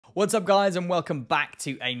What's up guys, and welcome back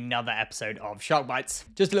to another episode of Shark Bytes.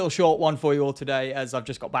 Just a little short one for you all today, as I've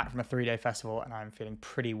just got back from a 3-day festival and I'm feeling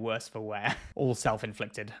pretty worse for wear. All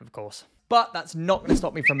self-inflicted, of course. But that's not going to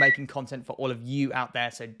stop me from making content for all of you out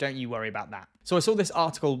there, so don't you worry about that. So I saw this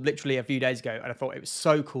article literally a few days ago and I thought it was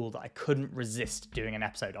so cool that I couldn't resist doing an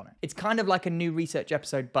episode on it. It's kind of like a new research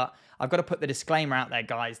episode, but I've got to put the disclaimer out there,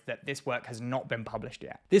 guys, that this work has not been published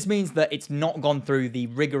yet. This means that it's not gone through the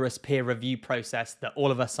rigorous peer review process that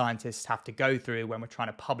all of us scientists have to go through when we're trying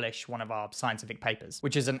to publish one of our scientific papers,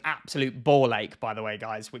 which is an absolute ball ache, by the way,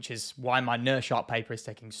 guys, which is why my Shark paper is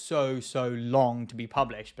taking so long to be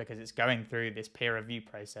published, because it's going through this peer review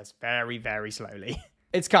process very slowly.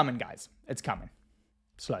 It's coming, guys. It's coming.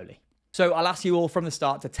 Slowly. So I'll ask you all from the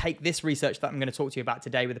start to take this research that I'm going to talk to you about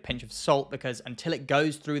today with a pinch of salt, because until it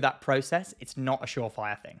goes through that process, it's not a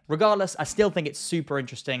surefire thing. Regardless, I still think it's super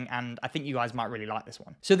interesting, and I think you guys might really like this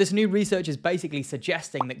one. So this new research is basically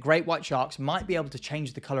suggesting that great white sharks might be able to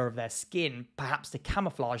change the color of their skin, perhaps to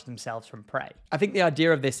camouflage themselves from prey. I think the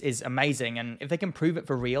idea of this is amazing, and if they can prove it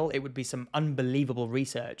for real, it would be some unbelievable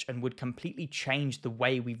research and would completely change the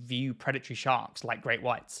way we view predatory sharks like great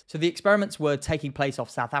whites. So the experiments were taking place off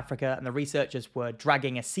South Africa, and the researchers were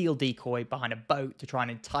dragging a seal decoy behind a boat to try and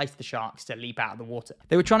entice the sharks to leap out of the water.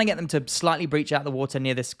 They were trying to get them to slightly breach out of the water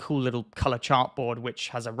near this cool little color chartboard, which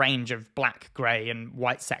has a range of black, gray, and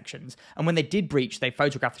white sections. And when they did breach, they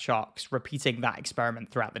photographed the sharks, repeating that experiment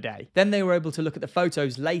throughout the day. Then they were able to look at the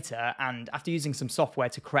photos later, and after using some software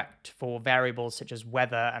to correct for variables such as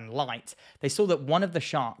weather and light, they saw that one of the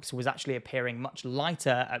sharks was actually appearing much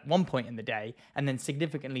lighter at one point in the day, and then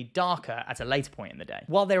significantly darker at a later point in the day.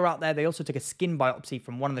 While they were out there, they also took a skin biopsy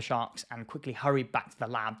from one of the sharks and quickly hurried back to the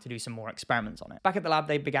lab to do some more experiments on it. Back at the lab,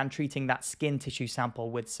 they began treating that skin tissue sample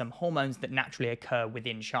with some hormones that naturally occur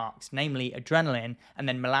within sharks, namely adrenaline and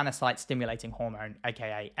then melanocyte stimulating hormone,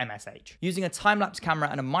 aka MSH. Using a time-lapse camera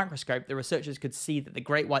and a microscope, the researchers could see that the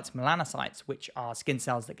great white's melanocytes, which are skin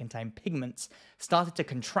cells that contain pigments, started to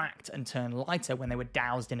contract and turn lighter when they were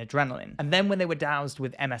doused in adrenaline. And then when they were doused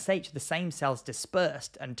with MSH, the same cells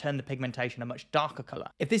dispersed and turned the pigmentation a much darker color.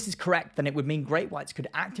 If this is correct, then it would mean great whites could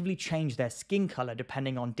actively change their skin color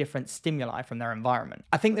depending on different stimuli from their environment.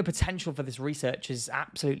 I think the potential for this research is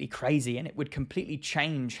absolutely crazy, and it would completely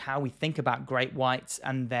change how we think about great whites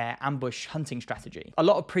and their ambush hunting strategy. A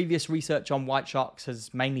lot of previous research on white sharks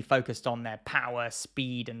has mainly focused on their power,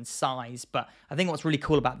 speed, and size, but I think what's really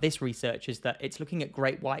cool about this research is that it's looking at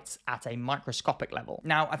great whites at a microscopic level.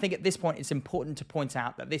 Now, I think at this point it's important to point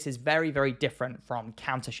out that this is very different from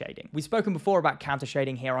countershading. We've spoken before about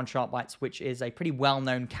countershading here on Shark Bytes, which is a pretty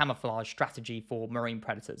well-known camouflage strategy for marine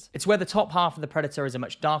predators. It's where the top half of the predator is a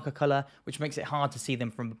much darker color, which makes it hard to see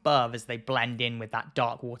them from above as they blend in with that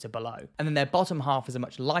dark water below. And then their bottom half is a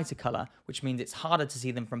much lighter color, which means it's harder to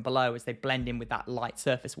see them from below as they blend in with that light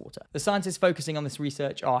surface water. The scientists focusing on this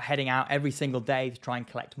research are heading out every single day to try and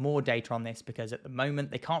collect more data on this, because at the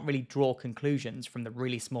moment they can't really draw conclusions from the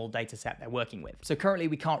really small data set they're working with. So currently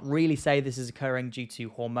we can't really say this is occurring due to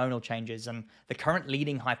hormonal changes, and the current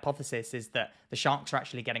leading hypothesis is that the sharks are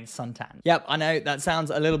actually getting suntanned. Yep, I know that sounds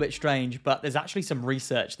a little bit strange, but there's actually some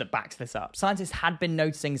research that backs this up. Scientists had been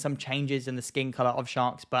noticing some changes in the skin color of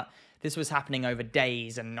sharks, but this was happening over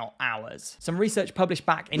days and not hours. Some research published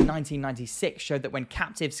back in 1996 showed that when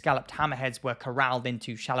captive scalloped hammerheads were corralled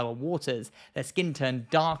into shallower waters, their skin turned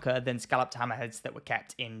darker than scalloped hammerheads that were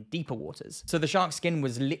kept in deeper waters. So the shark's skin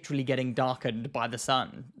was literally getting darkened by the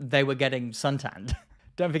sun. They were getting suntanned.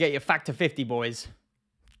 Don't forget your factor 50, boys.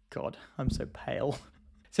 God, I'm so pale.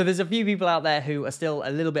 So there's a few people out there who are still a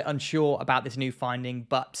little bit unsure about this new finding,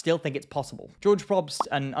 but still think it's possible. George Probst,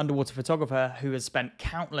 an underwater photographer who has spent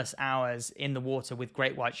countless hours in the water with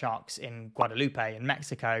great white sharks in Guadalupe in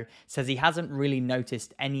Mexico, says he hasn't really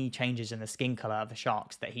noticed any changes in the skin color of the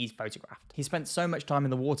sharks that he's photographed. He spent so much time in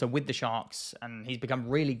the water with the sharks, and he's become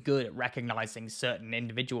really good at recognizing certain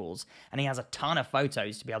individuals, and he has a ton of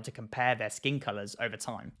photos to be able to compare their skin colors over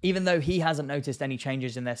time. Even though he hasn't noticed any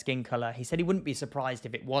changes in their skin color, he said he wouldn't be surprised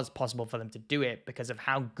if it was possible for them to do it because of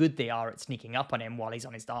how good they are at sneaking up on him while he's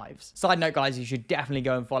on his dives. Side note, guys, you should definitely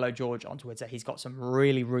go and follow George on Twitter. He's got some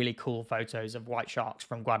really cool photos of white sharks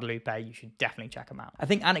from Guadalupe. You should definitely check them out. I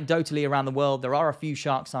think anecdotally around the world, there are a few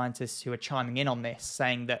shark scientists who are chiming in on this,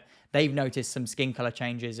 saying that they've noticed some skin color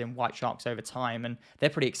changes in white sharks over time, and they're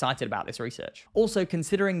pretty excited about this research. Also,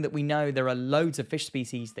 considering that we know there are loads of fish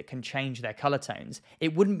species that can change their color tones,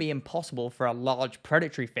 it wouldn't be impossible for a large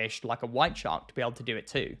predatory fish like a white shark to be able to do it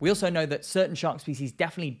too. We also know that certain shark species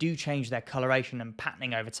definitely do change their coloration and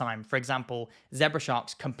patterning over time. For example, zebra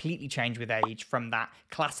sharks completely change with age from that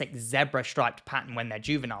classic zebra striped pattern when they're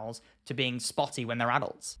juveniles to being spotty when they're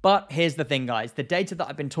adults. But here's the thing, guys. The data that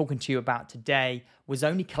I've been talking to you about today was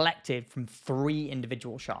only collected from 3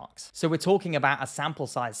 individual sharks. So we're talking about a sample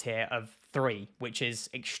size here of 3, which is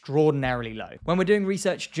extraordinarily low. When we're doing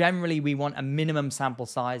research, generally we want a minimum sample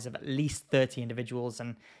size of at least 30 individuals,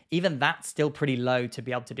 and even that's still pretty low to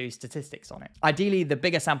be able to do statistics on it. Ideally, the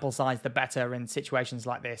bigger sample size, the better in situations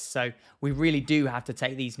like this, so we really do have to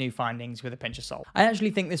take these new findings with a pinch of salt. I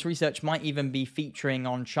actually think this research might even be featuring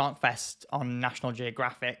on SharkFest on National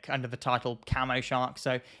Geographic under the title Camo Shark,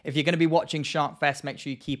 so if you're going to be watching SharkFest, make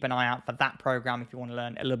sure you keep an eye out for that program if you want to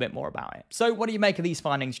learn a little bit more about it. So what do you make of these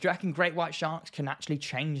findings? Do you reckon great white sharks can actually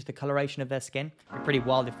change the coloration of their skin? It'd be pretty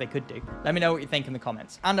wild if they could do. Let me know what you think in the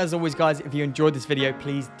comments. And as always, guys, if you enjoyed this video,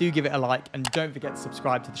 please do give it a like, and don't forget to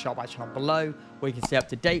subscribe to the Shark Bytes channel below, where you can stay up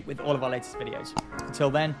to date with all of our latest videos.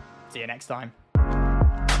 Until then, see you next time.